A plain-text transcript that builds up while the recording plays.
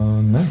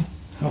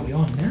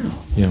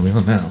Yeah, we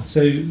are now.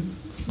 So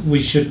we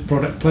should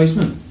product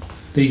placement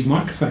these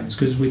microphones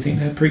because we think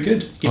they're pretty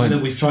good, given that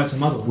we've tried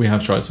some other ones. We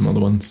have tried some other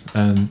ones.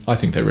 I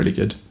think they're really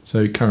good.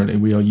 So currently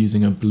we are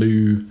using a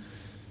Blue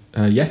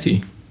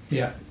Yeti.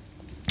 Yeah.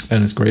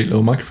 And it's a great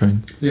little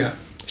microphone. Yeah.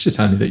 It's just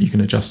handy that you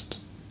can adjust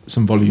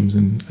some volumes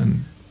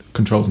and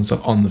controls and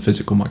stuff on the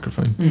physical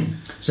microphone.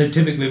 So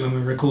typically when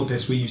we record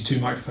this, we use two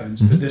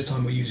microphones, but this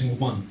time we're using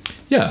one.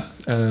 Yeah.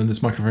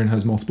 This microphone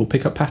has multiple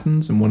pickup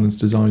patterns, and one is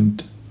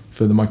designed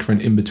for the microphone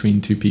in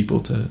between two people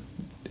to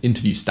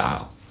interview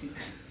style.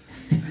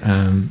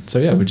 So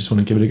yeah, we just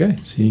want to give it a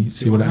go, see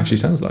what it actually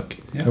sounds like.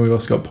 Yeah. And we've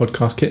also got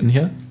Podcast Kitten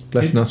here,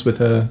 blessing us with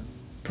her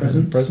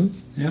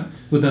presence. Yeah,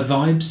 with her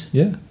vibes.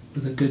 Yeah,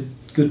 with a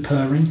good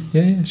purring.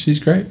 Yeah, she's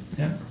great.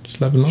 Yeah, just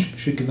loving along.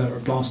 Should give her a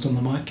blast on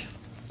the mic.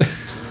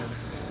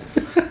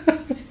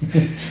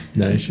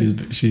 No,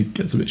 she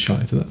gets a bit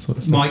shy to that sort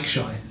of stuff. Mic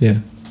shy. Yeah.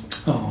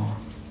 Oh,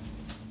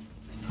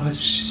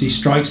 she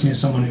strikes me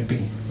as someone who'd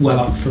be well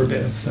up for a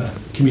bit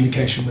of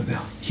communication with the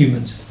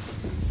humans.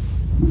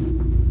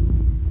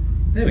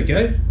 There we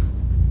go.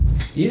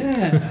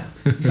 Yeah,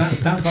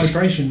 that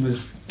vibration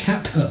was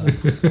cat purr.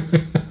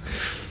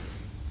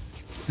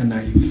 And now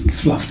you've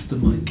fluffed the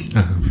mic.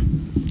 I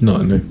have.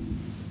 Not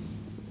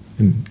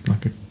in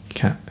like a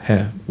cat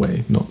hair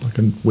way, not like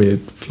a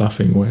weird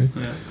fluffing way.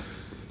 Yeah.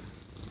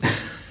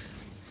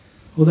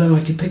 Although I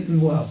could pick them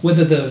well,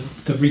 whether the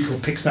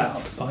record picks that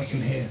up, but I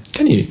can hear.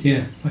 Can you?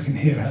 Yeah, I can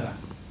hear her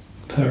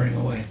purring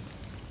away.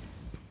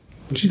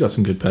 She got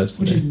some good purrs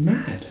today. Which is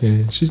mad.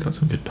 Yeah, she's got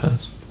some good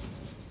purrs.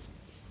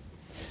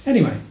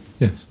 Anyway.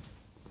 Yes.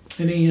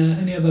 Any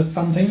other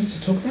fun things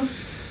to talk about?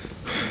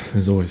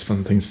 There's always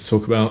fun things to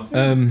talk about.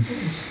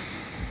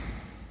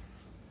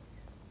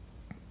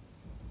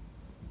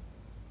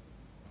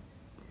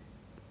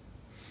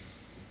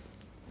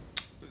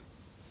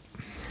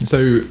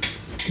 So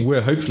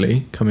we're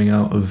hopefully coming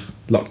out of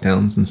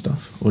lockdowns and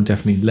stuff, or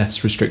definitely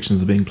less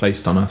restrictions are being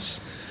placed on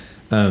us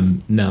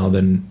now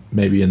than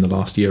maybe in the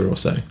last year or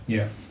so.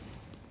 Yeah.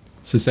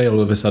 So say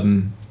all of a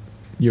sudden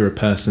you're a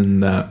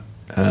person that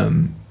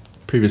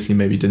previously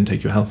maybe didn't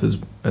take your health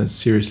as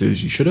seriously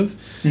as you should have,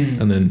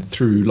 and then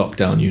through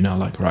lockdown you're now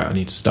like, right, I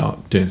need to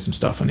start doing some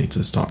stuff, I need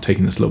to start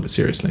taking this a little bit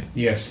seriously.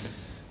 Yes.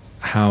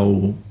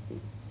 How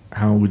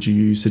would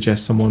you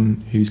suggest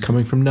someone who's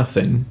coming from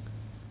nothing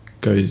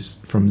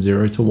goes from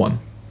 0 to 1?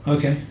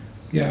 Okay,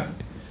 yeah,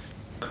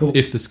 cool.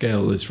 If the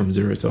scale is from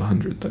 0 to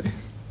 100 though.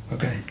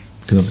 Okay.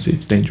 Because obviously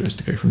it's dangerous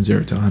to go from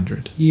 0 to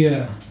 100.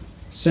 Yeah,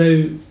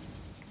 so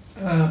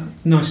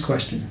nice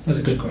question, that's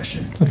a good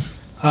question. Thanks.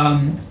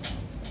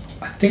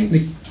 I think the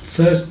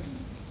first,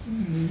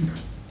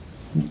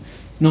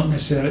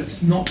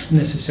 it's not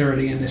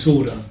necessarily in this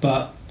order,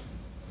 but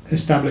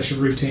establish a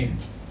routine.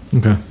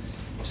 Okay.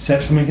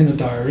 Set something in the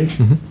diary,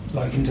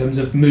 like in terms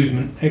of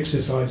movement,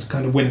 exercise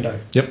kind of window.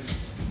 Yep.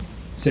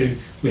 So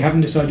we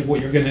haven't decided what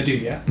you're going to do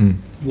yet.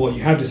 What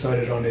you have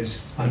decided on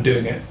is I'm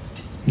doing it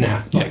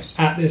now. Yes.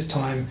 Like, at this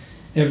time,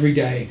 every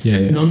day,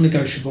 yeah.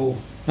 Non-negotiable,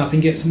 nothing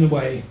gets in the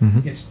way.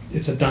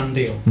 It's a done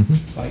deal.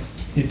 Like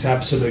it's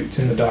absolute, it's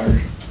in the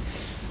diary.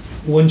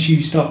 Once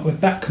you start with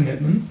that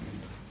commitment,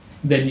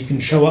 then you can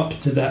show up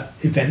to that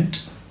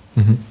event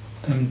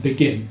and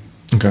begin.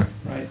 Okay.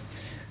 Right.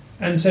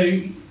 And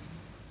so,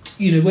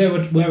 you know,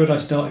 where would I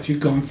start if you're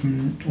going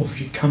from, or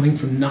if you're coming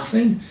from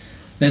nothing?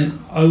 Then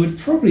I would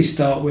probably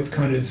start with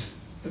kind of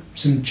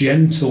some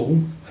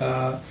gentle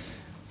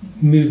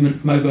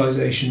movement,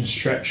 mobilization,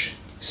 stretch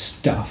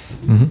stuff.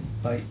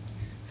 Like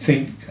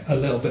think a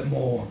little bit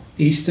more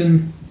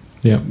Eastern.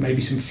 Yeah. Maybe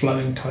some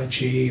flowing Tai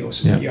Chi or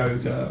some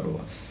yoga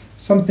or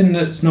something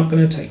that's not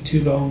going to take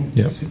too long.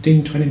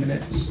 15, 20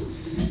 minutes.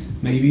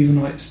 Maybe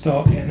even like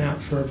start getting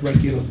out for a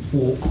regular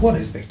walk. What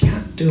is the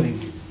cat doing?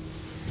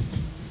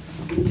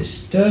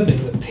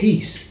 Disturbing the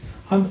peace.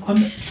 I'm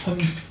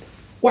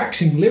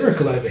waxing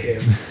lyrical over here.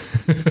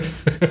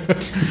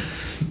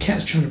 The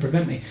cat's trying to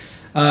prevent me.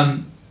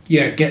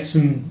 Get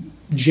some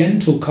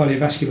gentle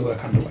cardiovascular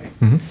work underway.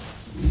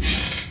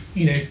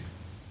 You know,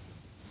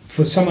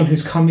 for someone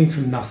who's coming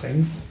from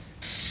nothing,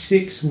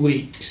 6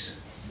 weeks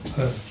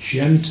of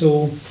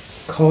gentle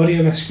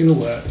cardiovascular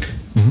work,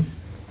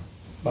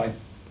 like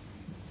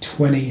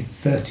 20,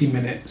 30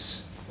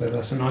 minutes, whether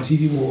that's a nice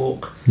easy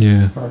walk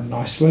or a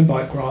nice slow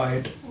bike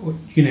ride, or,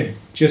 you know,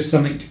 just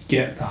something to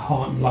get the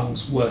heart and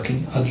lungs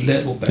working a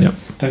little bit.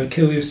 Don't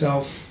kill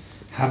yourself,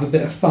 have a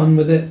bit of fun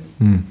with it,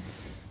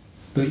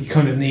 but you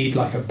kind of need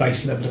like a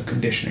base level of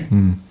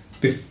conditioning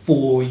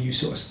before you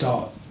sort of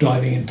start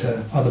diving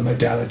into other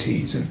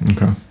modalities and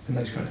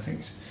those kind of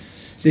things.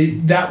 So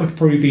that would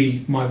probably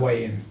be my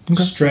way in.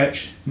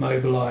 Stretch,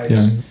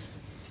 mobilise,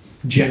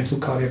 gentle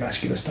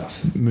cardiovascular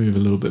stuff. Move a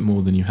little bit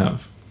more than you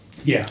have.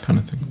 Yeah. Kind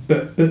of thing.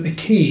 But the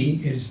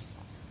key is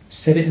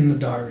set it in the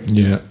diary.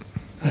 Yeah.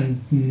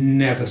 And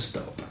never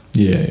stop.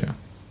 Yeah.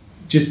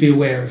 Just be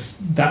aware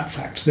of that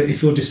fact, that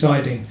if you're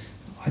deciding,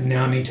 I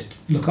now need to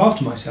look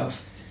after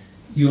myself,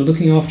 you're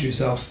looking after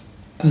yourself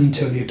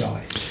until you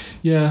die.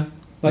 Yeah.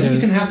 Like you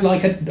can have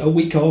like a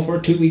week off or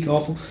a 2 week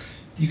off.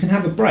 You can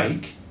have a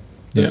break,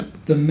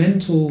 The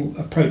mental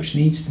approach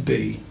needs to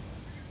be,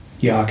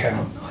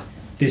 okay,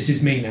 this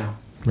is me now.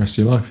 Rest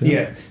of your life.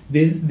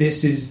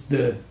 This is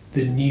the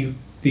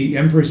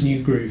Emperor's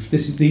New Groove.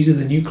 These are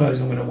the new clothes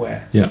I'm going to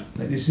wear. Yeah.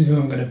 Like, this is who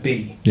I'm going to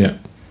be. Yeah.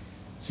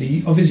 So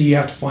obviously you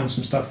have to find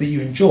some stuff that you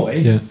enjoy.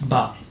 Yeah.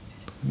 But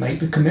make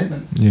the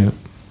commitment. Yeah.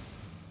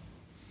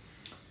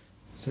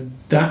 So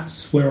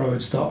that's where I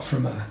would start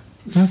from a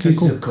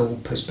physical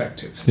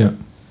perspective. Yeah.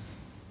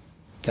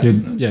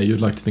 Definitely.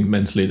 You'd like to think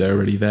mentally they're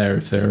already there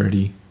if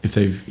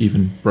they've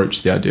even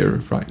broached the idea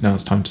of right now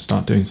it's time to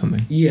start doing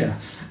something. Yeah,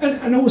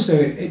 and also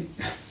it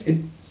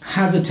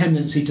has a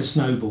tendency to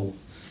snowball.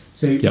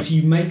 So if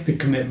you make the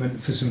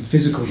commitment for some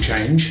physical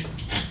change,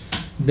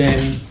 then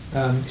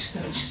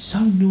it's so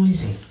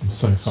noisy. I'm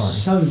so sorry.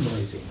 So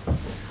noisy.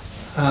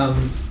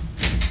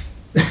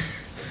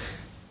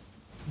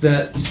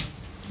 That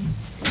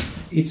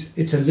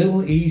it's a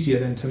little easier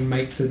than to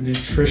make the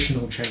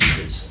nutritional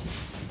changes.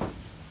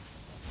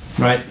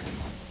 Right.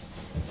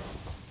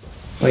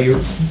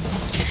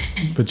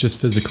 But just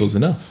physical's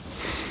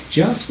enough.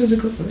 Just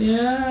physical?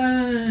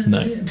 Yeah.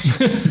 No.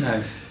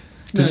 No.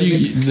 Because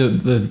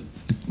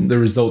the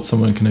results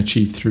someone can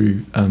achieve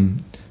through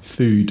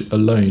food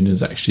alone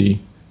is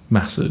actually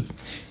massive.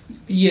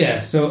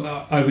 Yeah, so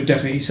I would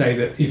definitely say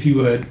that if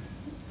you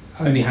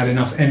only had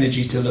enough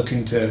energy to look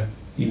into,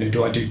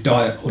 do I do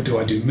diet or do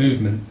I do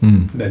movement,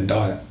 then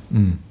diet.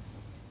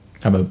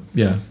 Have a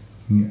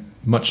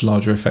much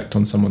larger effect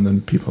on someone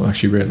than people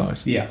actually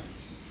realise. Yeah.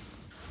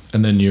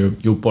 And then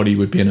your body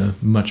would be in a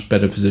much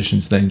better position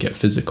to then get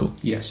physical.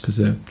 Yes. Because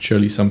there are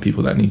surely some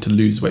people that need to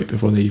lose weight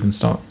before they even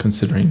start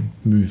considering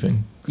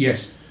moving.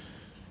 Yes.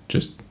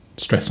 Just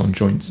stress on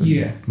joints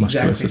and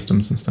muscular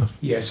systems and stuff.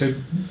 Yeah, so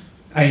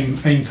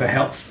aim for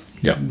health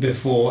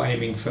before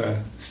aiming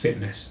for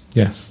fitness.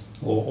 Yes.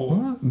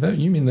 Or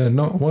you mean they're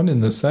not one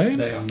in the same?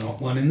 They are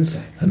not one in the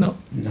same. They're not?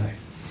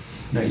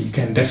 No, you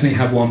can definitely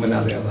have one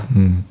without the other.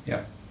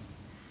 Yeah.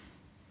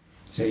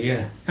 So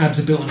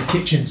abs are built in the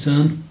kitchen,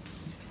 son.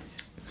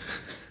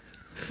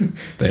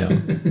 They are.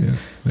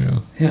 Yes, they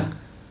are. Yeah.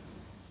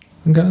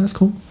 Okay, that's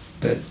cool.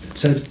 But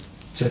it's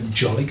a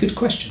jolly good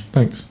question.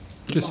 Thanks.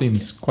 Just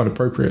seems quite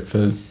appropriate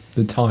for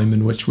the time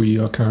in which we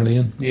are currently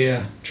in.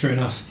 Yeah, true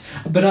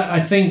enough. But I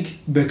think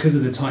because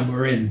of the time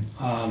we're in,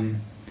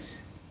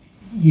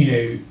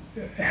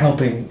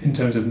 helping in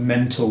terms of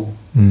mental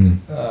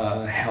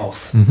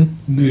health,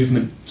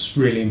 movement's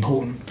really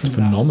important from it's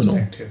phenomenal.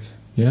 That perspective.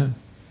 Yeah,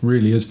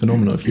 really is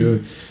phenomenal.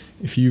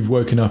 If you've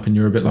woken up and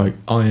you're a bit like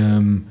I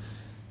am,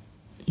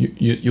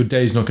 your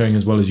day's not going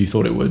as well as you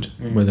thought it would,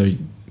 whether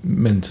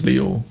mentally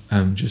or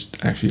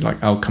just actually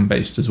like outcome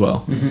based as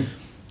well.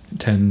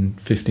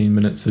 10-15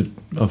 minutes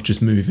of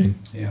just moving.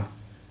 Yeah.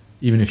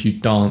 Even if you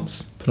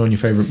dance, put on your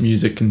favourite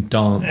music and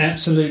dance.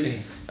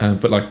 Absolutely.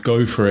 But like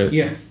go for it.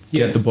 Yeah.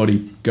 Get the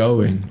body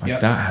going. Like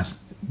that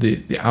has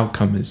the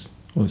outcome is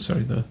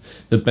the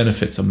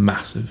benefits are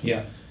massive.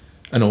 Yeah.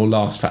 And it will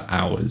last for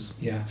hours.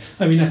 Yeah.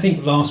 I mean, I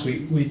think last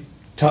week we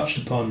touched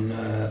upon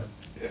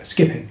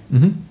skipping,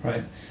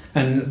 right?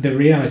 And the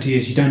reality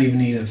is you don't even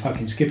need a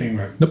fucking skipping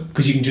rope. Nope.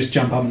 Because you can just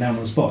jump up and down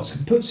on the spot.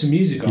 So put some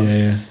music on.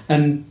 Yeah.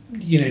 And,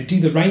 do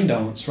the rain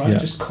dance, right? Yeah.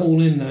 Just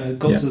call in the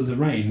gods of the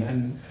rain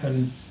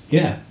and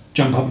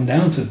jump up and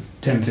down for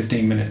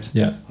 10-15 minutes.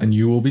 Yeah. And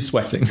you will be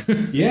sweating.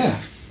 Yeah.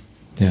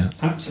 Yeah.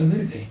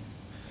 Absolutely.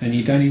 And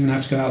you don't even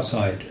have to go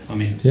outside. I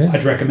mean,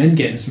 I'd recommend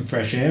getting some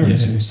fresh air and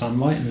some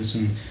sunlight and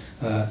some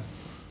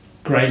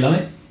grey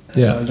light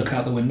as I look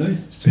out the window.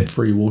 Some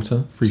free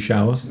water, free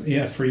shower.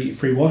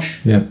 Free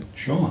wash. Yeah.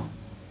 Sure.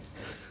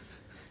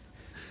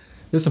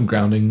 There's some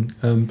grounding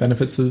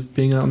benefits of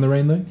being out in the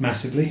rain, though.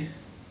 Massively.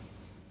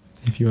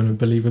 If you want to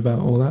believe about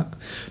all that.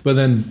 But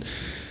then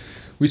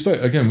we've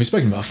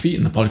spoken about feet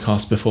in the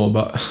podcast before,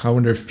 but I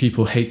wonder if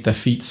people hate their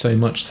feet so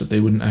much that they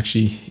wouldn't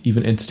actually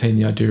even entertain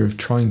the idea of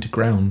trying to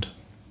ground.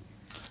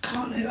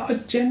 I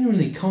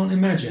genuinely can't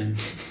imagine,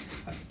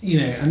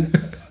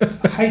 and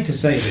I hate to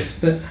say this,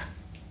 but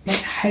like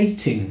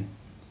hating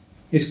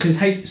is because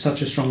hate is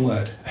such a strong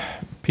word.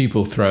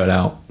 People throw it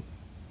out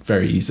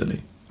very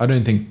easily. I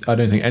don't think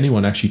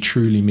anyone actually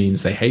truly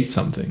means they hate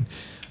something.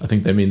 I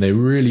think they mean they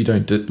really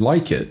don't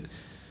like it.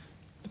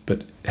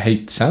 But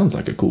hate sounds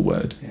like a cool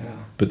word. Yeah.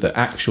 But the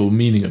actual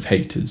meaning of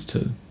hate is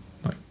to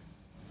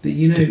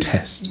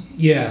detest.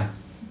 Yeah.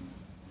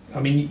 I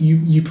mean,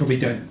 you probably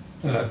don't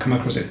come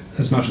across it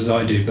as much as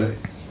I do, but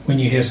when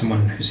you hear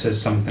someone who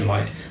says something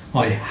like,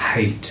 I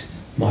hate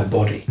my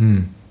body,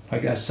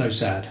 like that's so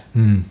sad.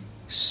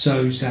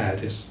 So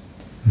sad. It's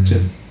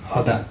just,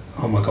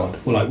 oh my God.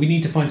 Well, like, we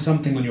need to find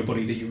something on your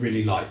body that you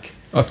really like.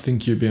 I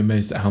think you'd be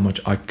amazed at how much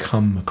I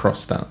come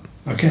across that.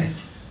 Okay.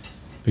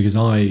 Because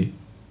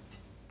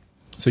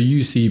so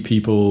you see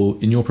people,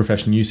 in your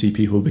profession, you see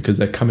people because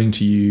they're coming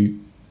to you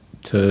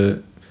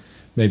to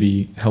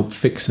maybe help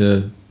fix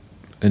an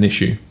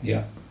issue.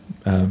 Yeah.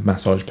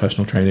 Massage,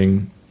 personal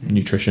training,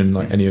 nutrition,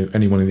 like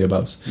any one of the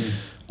aboves.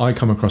 I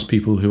come across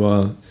people who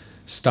are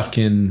stuck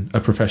in a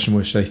profession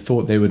which they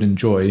thought they would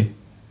enjoy,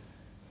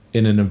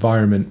 in an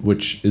environment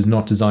which is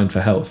not designed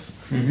for health.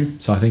 Mm-hmm.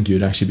 So I think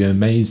you'd actually be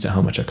amazed at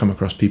how much I come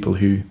across people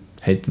who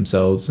hate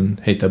themselves and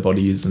hate their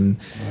bodies and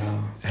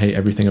Wow. hate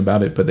everything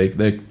about it, but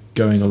they're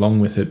going along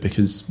with it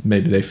because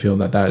maybe they feel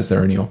that is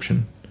their only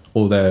option,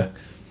 or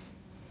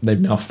they've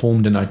now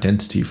formed an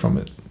identity from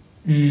it.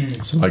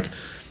 So like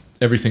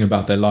everything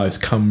about their lives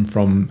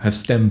has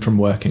stemmed from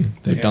working.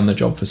 They've Yeah. done their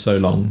job for so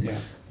long Yeah.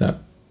 that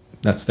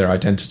that's their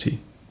identity.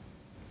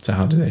 So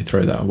how do they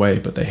throw that away?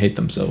 But they hate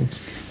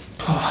themselves.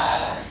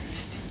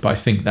 But I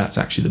think that's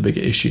actually the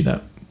bigger issue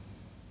that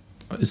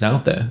is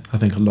out there. I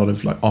think a lot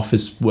of like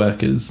office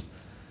workers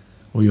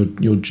or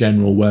your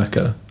general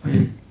worker, I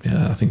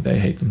think they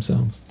hate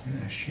themselves.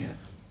 Oh, shit.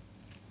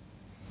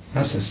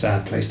 That's a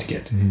sad place to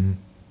get to.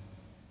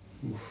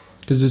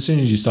 Because as soon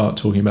as you start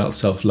talking about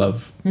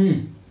self-love,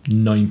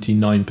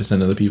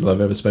 99% of the people I've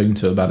ever spoken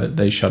to about it,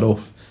 they shut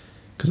off.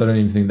 Because I don't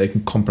even think they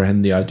can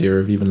comprehend the idea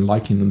of even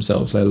liking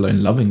themselves, let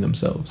alone loving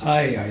themselves.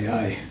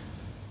 Aye.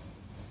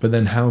 But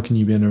then how can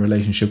you be in a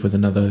relationship with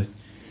another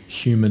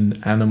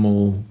human,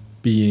 animal,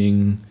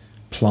 being,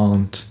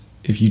 plant,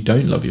 if you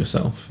don't love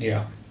yourself?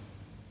 Yeah.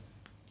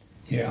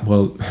 Yeah.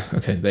 Well,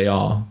 okay, they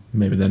are.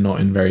 Maybe they're not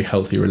in very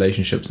healthy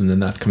relationships, and then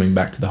that's coming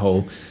back to the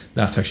whole,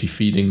 that's actually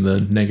feeding the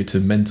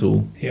negative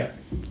mental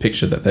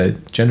picture that they're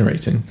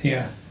generating.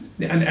 Yeah.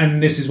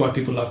 And this is why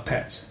people love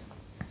pets.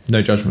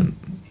 No judgment.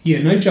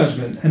 Yeah, no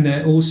judgment. And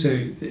they're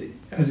also,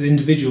 as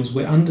individuals,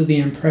 we're under the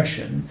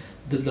impression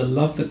that the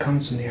love that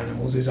comes from the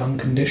animals is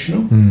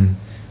unconditional. And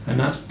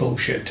that's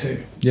bullshit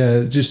too. Yeah,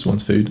 it just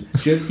wants food.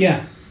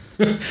 Yeah.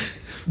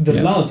 The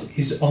love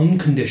is on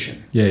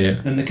condition.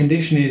 Yeah. And the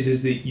condition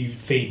is that you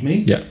feed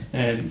me,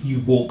 and you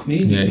walk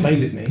me, and you play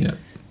with me. Yeah.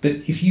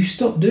 But if you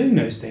stop doing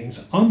those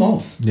things, I'm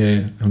off.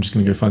 Yeah. I'm just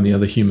going to go find the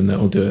other human that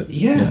will do it.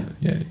 Yeah.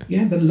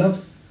 Yeah. The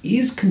love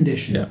is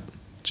conditional. Yeah.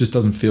 It just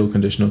doesn't feel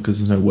conditional because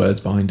there's no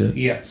words behind it.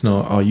 Yeah. It's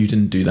not, oh, you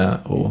didn't do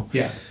that, or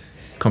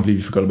can't believe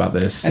you forgot about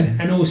this.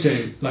 And also,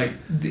 like,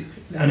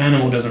 an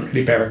animal doesn't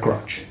really bear a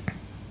grudge.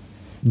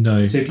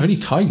 No, so only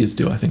tigers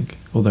do, I think.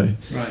 Although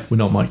we're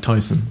not Mike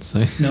Tyson,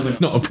 so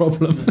it's not a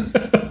problem.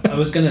 I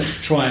was going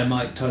to try a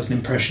Mike Tyson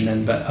impression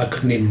then, but I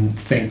couldn't even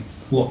think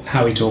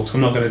how he talks.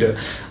 I'm not going to do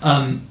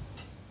it.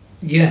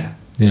 Yeah.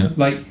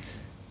 Like,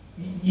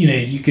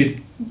 you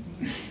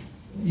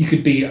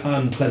could be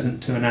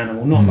unpleasant to an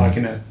animal, not like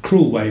in a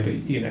cruel way, but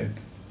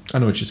I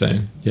know what you're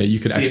saying. Yeah, you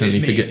could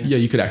accidentally forget. Yeah,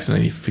 you could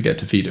accidentally forget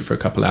to feed it for a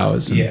couple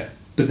hours.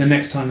 But the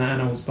next time the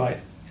animal's like,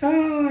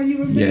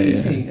 you're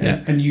amazing,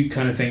 and you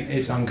kind of think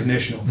it's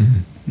unconditional.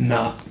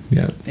 Nah.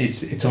 Yeah.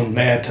 It's on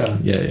their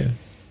terms. Yeah.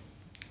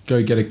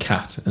 Go get a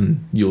cat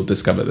and you'll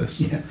discover this.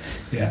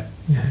 Yeah.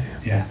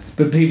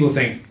 But people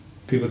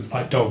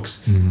like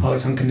dogs.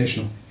 It's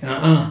unconditional.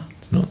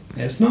 It's not.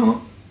 It's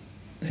not.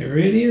 It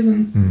really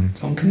isn't.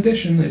 It's on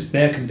condition. It's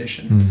their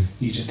condition.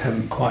 You just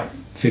haven't quite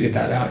figured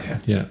that out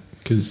yet. Yeah,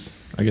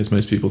 because I guess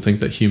most people think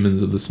that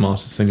humans are the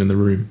smartest thing in the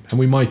room, and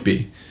we might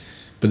be,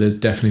 but there's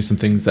definitely some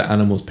things that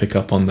animals pick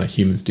up on that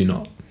humans do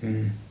not.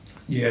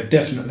 Yeah,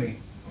 definitely.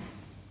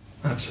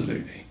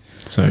 Absolutely.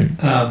 So,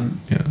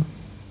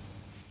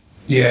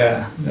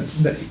 yeah,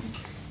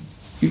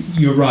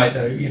 you're right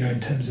though. In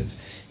terms of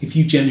if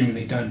you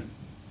genuinely don't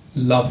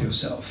love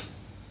yourself,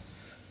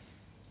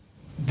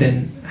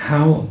 then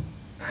how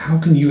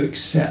can you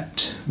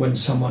accept when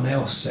someone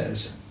else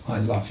says I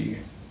love you?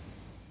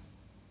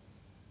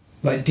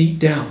 Like deep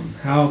down,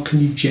 how can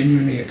you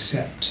genuinely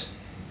accept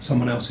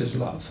someone else's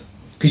love?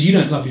 Because you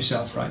don't love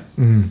yourself, right?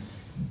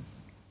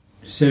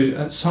 So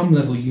at some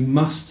level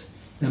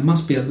there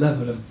must be a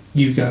level of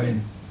you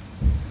going,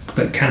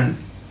 but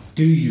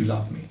do you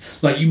love me?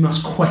 Like you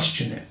must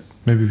question it.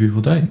 Maybe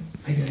people don't.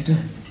 Maybe they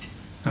don't.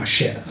 Oh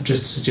shit, I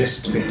just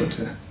suggested to people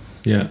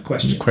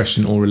to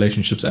question all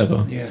relationships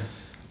ever. Yeah.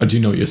 I do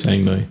know what you're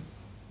saying though.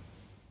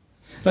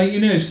 Like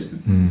a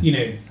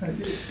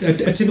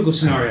typical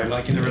scenario,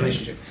 like in a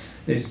relationship,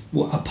 is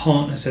what a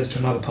partner says to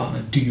another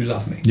partner, do you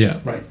love me? Yeah.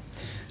 Right.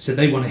 So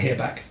they want to hear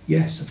back,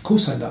 yes, of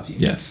course I love you.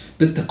 Yes.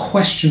 But the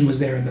question was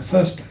there in the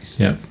first place.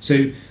 Yeah.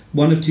 So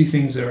one of two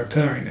things are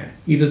occurring there.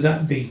 Either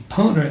that the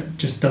partner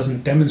just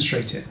doesn't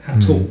demonstrate it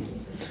at all,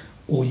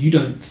 or you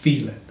don't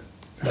feel it.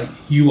 Like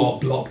you are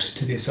blocked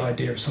to this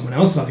idea of someone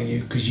else loving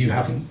you because you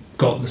haven't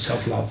got the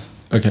self-love.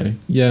 Okay,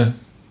 yeah.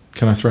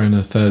 Can I throw in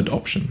a third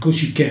option? Of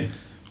course you can.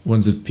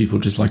 Ones if people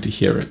just like to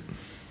hear it.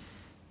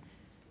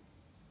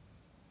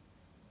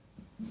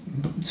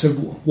 So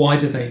why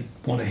do they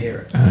want to hear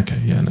it? Okay,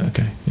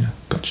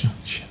 gotcha.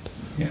 Shit.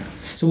 Yeah.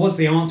 So what's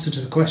the answer to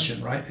the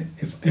question, right?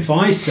 If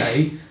I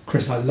say,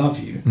 Chris, I love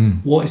you,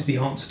 what is the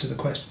answer to the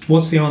question?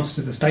 What's the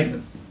answer to the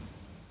statement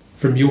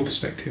from your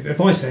perspective?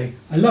 If I say,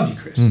 I love you,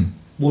 Chris,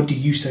 what do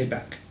you say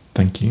back?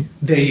 Thank you.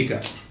 There you go.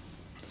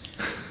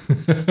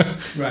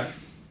 Right.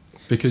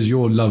 Because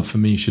your love for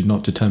me should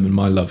not determine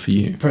my love for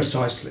you.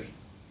 Precisely.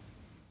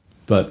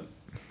 But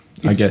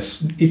I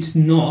guess it's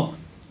not.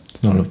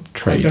 It's not a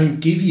trade. I don't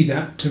give you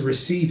that to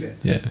receive it.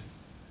 Yeah.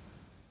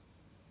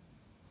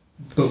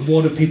 But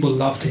what do people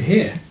love to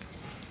hear?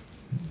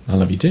 I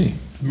love you too.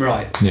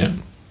 Right. Yeah.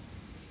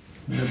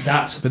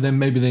 That's But then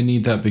maybe they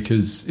need that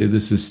because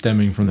this is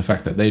stemming from the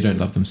fact that they don't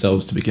love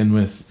themselves to begin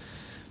with.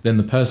 Then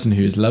the person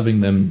who is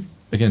loving them,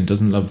 again,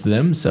 doesn't love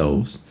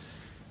themselves,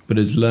 but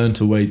has learned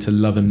a way to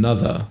love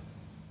another.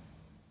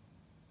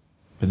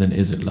 But then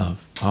is it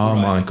love? Oh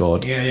Right. my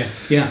God. Yeah,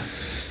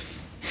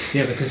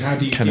 because how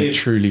do you Can give, it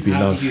truly be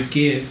how love? do you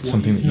give what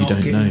Something you've that you not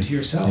don't given know. to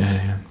yourself?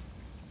 Yeah.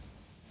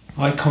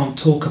 I can't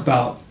talk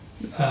about,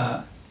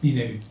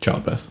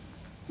 Childbirth.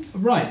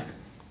 right.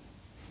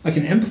 I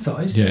can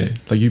empathise. Yeah.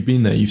 Like you've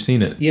been there, you've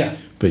seen it, Yeah.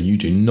 but you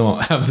do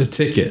not have the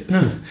ticket. No.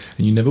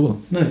 And you never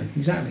will. No,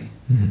 exactly.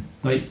 Mhm.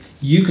 Like,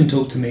 you can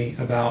talk to me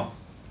about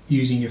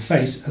using your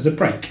face as a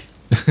prank.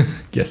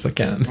 Yes, I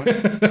can.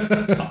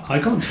 I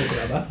can't talk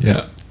about that.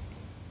 Yeah.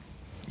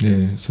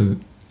 Yeah. So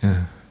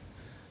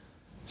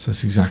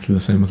it's exactly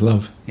the same with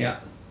love. Yeah.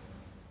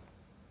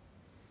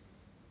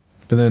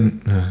 But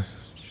then,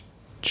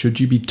 should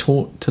you be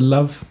taught to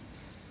love?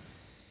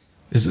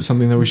 Is it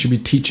something that we should be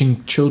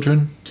teaching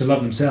children? To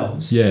love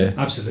themselves. Yeah.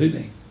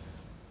 Absolutely.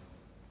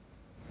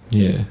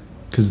 Yeah.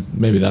 Because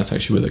maybe that's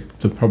actually where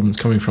the problem's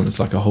coming from. It's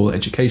like a whole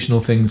educational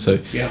thing. So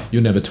Yeah.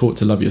 you're never taught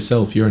to love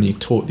yourself. You're only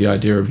taught the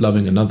idea of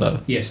loving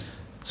another. Yes.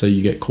 So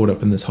you get caught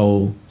up in this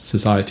whole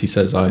society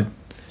says,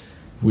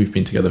 we've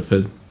been together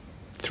for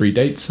 3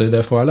 dates, so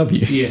therefore I love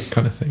you. Yes.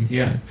 Kind of thing.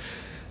 Yeah. So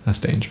that's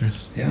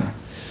dangerous. Yeah.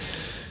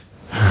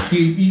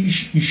 you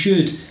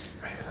should.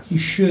 Maybe that's...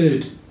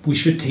 We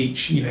should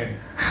teach,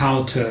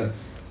 how to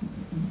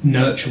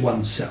nurture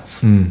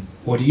oneself. Mm.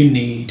 What do you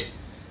need?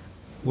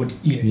 What to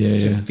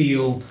Yeah.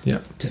 feel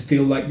Yeah. to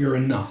feel like you're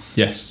enough.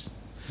 Yes.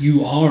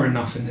 You are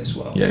enough in this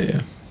world.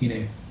 Yeah.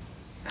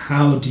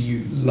 How do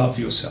you love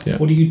yourself? Yeah.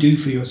 What do you do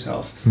for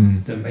yourself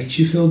Mm. that makes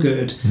you feel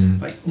good? Mm.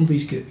 Like all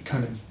these good,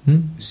 kind of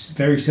Mm.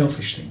 very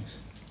selfish things.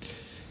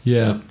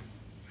 Yeah.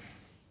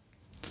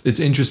 It's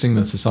interesting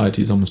that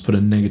society has almost put a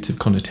negative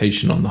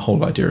connotation on the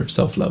whole idea of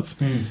self-love.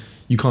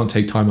 You can't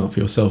take time out for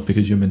yourself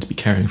because you're meant to be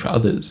caring for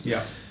others.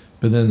 Yeah.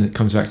 But then it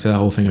comes back to that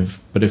whole thing of,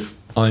 but if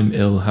I'm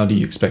ill, how do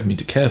you expect me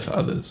to care for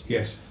others?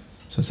 Yes.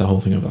 So it's the whole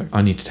thing of like,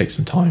 I need to take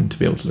some time to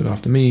be able to look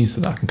after me so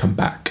that I can come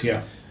back.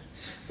 Yeah.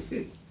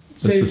 But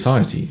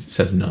society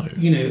says no.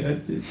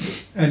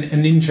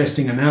 An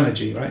interesting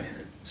analogy, right?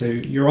 So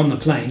you're on the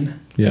plane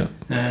Yeah.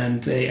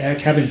 and the air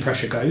cabin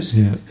pressure goes.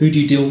 Yeah. Who do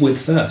you deal with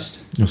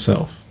first?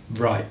 Yourself.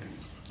 Right.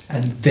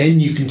 And then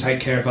you can take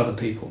care of other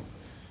people.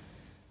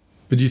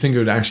 But do you think it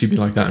would actually be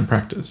like that in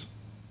practice?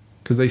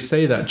 Because they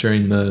say that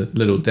during the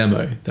little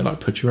demo. They're like,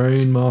 put your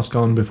own mask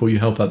on before you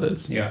help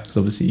others. Yeah. Because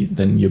obviously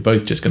then you're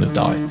both just going to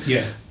die.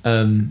 Yeah.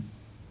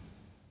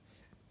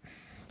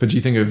 But do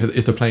you think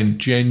if the plane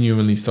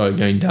genuinely started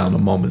going down, a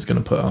mom is going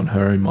to put on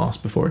her own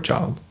mask before a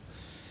child?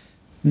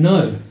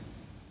 No.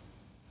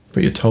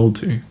 But you're told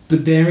to.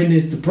 But therein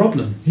is the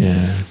problem.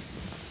 Yeah.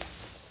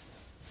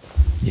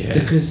 Yeah.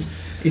 Because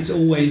it's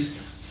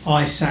always,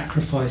 I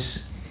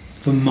sacrifice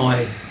for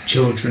my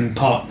children,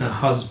 partner,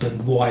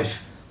 husband,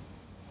 wife,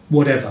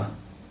 whatever.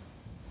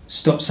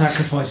 Stop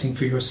sacrificing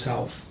for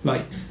yourself.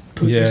 Like,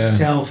 put Yeah.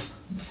 yourself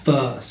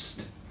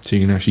first. So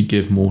you can actually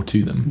give more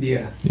to them.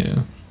 Yeah. Yeah.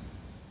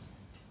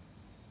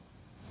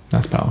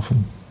 That's powerful.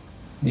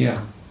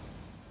 Yeah.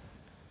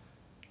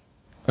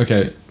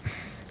 Okay.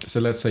 So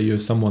let's say you're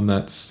someone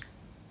that's,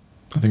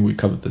 I think we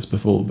covered this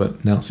before,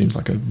 but now seems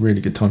like a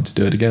really good time to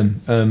do it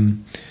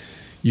again.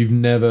 You've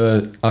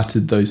never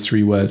uttered those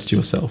 3 words to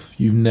yourself.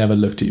 You've never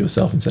looked at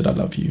yourself and said, I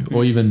love you.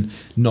 Or even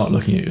not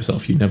looking at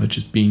yourself. You've never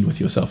just been with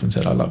yourself and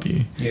said, I love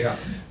you. Yeah.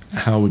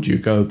 How would you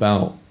go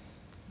about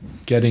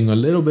getting a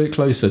little bit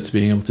closer to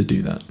being able to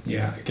do that?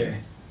 Yeah, okay.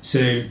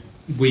 So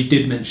we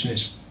did mention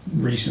this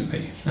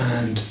recently,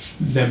 and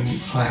then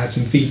I had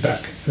some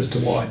feedback as to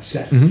what I'd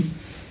said. Mm-hmm.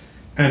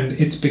 And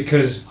it's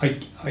because I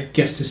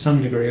guess to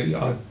some degree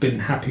I've been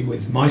happy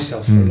with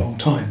myself for a long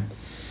time.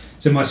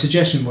 So my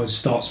suggestion was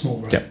start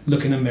small, right? Yep.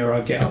 Look in a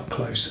mirror, get up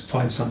close,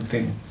 find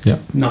something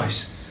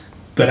nice.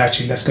 But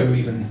actually, let's go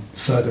even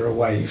further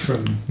away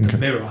from the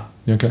mirror.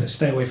 Okay. Let's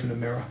stay away from the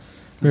mirror.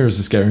 Mirrors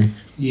are scary.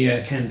 Yeah,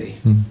 it can be.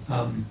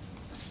 Mm.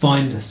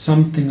 Find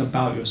something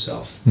about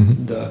yourself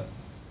that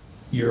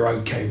you're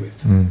okay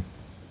with.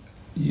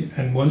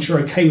 And once you're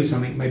okay with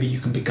something, maybe you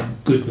can become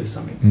good with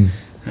something.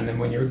 And then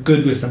when you're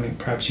good with something,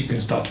 perhaps you can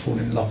start to fall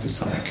in love with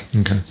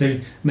something. Okay. So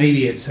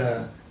maybe it's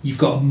you've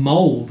got a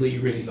mole that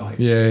you really like.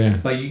 Yeah.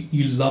 Like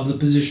you love the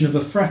position of a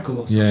freckle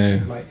or something.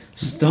 Yeah. Like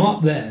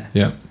start there.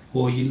 Yeah.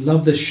 Or you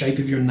love the shape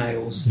of your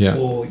nails. Yeah.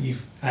 Or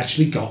you've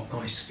actually got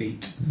nice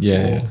feet.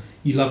 Yeah. Or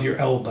you love your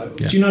elbow.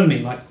 Yeah. Do you know what I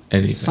mean? Like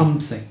Anything.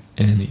 something.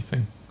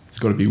 Anything. It's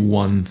got to be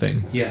one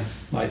thing. Yeah.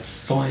 Like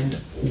find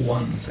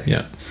one thing.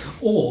 Yeah.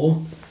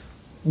 Or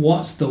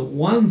what's the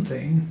one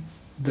thing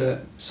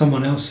that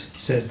someone else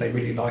says they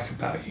really like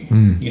about you?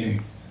 You know,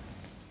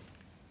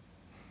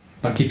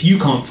 like if you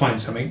can't find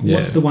something,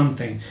 what's the one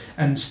thing?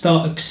 And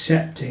start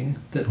accepting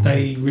that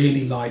they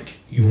really like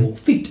your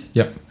feet.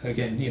 Yep.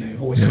 Again, you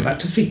know, always come back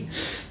to feet.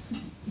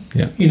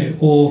 Yeah. You know,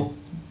 or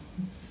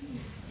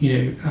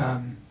you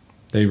know,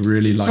 they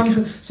really like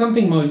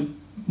something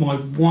my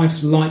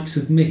wife likes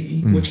of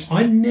me, which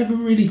I never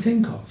really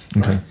think of.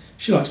 Right? Okay.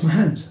 She likes my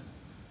hands.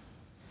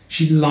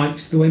 She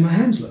likes the way my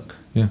hands look.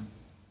 Yeah.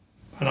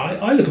 And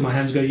I look at my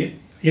hands and go,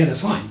 yeah, they're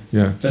fine.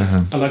 Yeah, it's a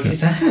hand. I like yeah. it.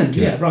 It's a hand,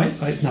 yeah, right.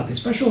 Like, it's nothing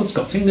special. It's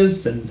got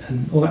fingers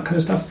and all that kind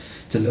of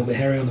stuff. It's a little bit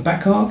hairy on the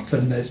back half,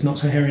 and it's not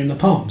so hairy in the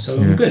palm, so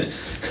I'm good.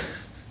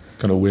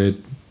 Got a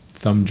weird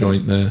thumb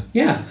joint there.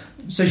 Yeah.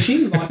 So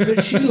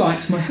but she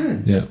likes my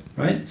hands. Yeah.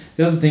 Right?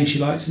 The other thing she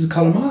likes is the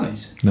colour of my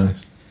eyes.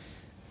 Nice.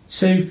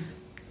 So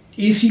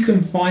if you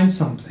can find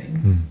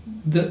something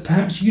that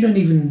perhaps you don't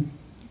even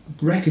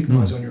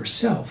recognise on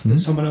yourself, that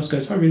someone else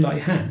goes, I really like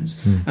your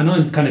hands, and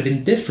I'm kind of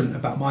indifferent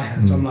about my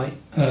hands, I'm like,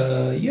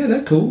 yeah,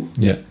 they're cool.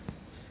 Yeah.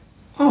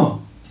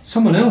 Oh,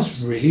 someone else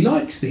really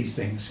likes these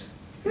things.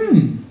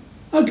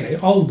 Okay,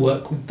 I'll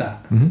work with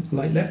that.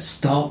 Like, let's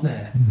start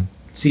there.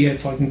 See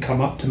if I can come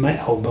up to my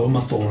elbow and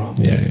my forearm.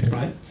 Yeah.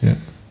 Right? Yeah.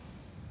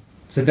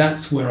 So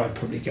that's where I'd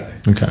probably go.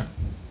 Okay.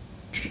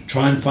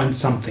 Try and find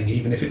something,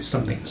 even if it's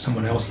something that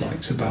someone else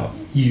likes about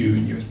you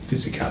and your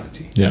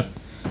physicality. Yeah.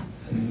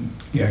 And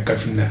go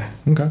from there.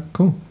 Okay,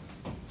 cool.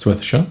 It's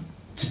worth a shot.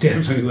 It's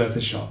definitely worth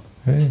a shot.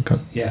 Yeah,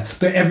 Yeah,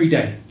 but every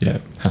day. Yeah,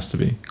 it has to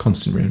be.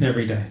 Constant room.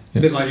 Every day. Yeah.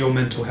 A bit like your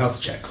mental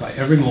health check. Like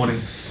every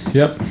morning.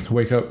 Yep.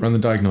 Wake up, run the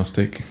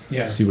diagnostic.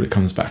 Yeah. See what it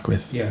comes back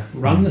with. Yeah.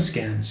 Run the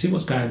scan. See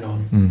what's going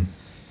on.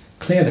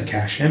 Clear the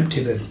cache.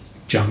 Empty the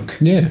junk.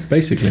 Yeah,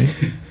 basically.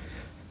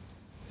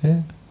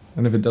 Yeah.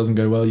 And if it doesn't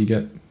go well, you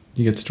get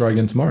to try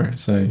again tomorrow.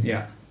 So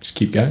Yeah. just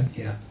keep going.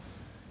 Yeah.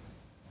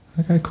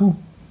 Okay, cool.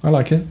 I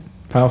like it.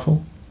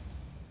 Powerful.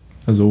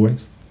 As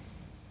always.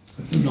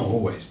 Not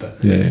always,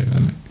 but... Yeah,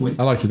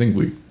 I like to think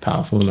we're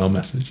powerful in our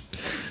message.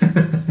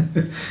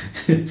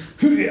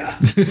 Yeah.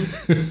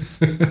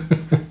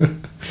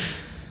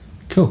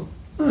 Cool.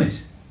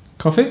 Nice.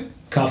 Coffee?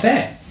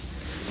 Coffee.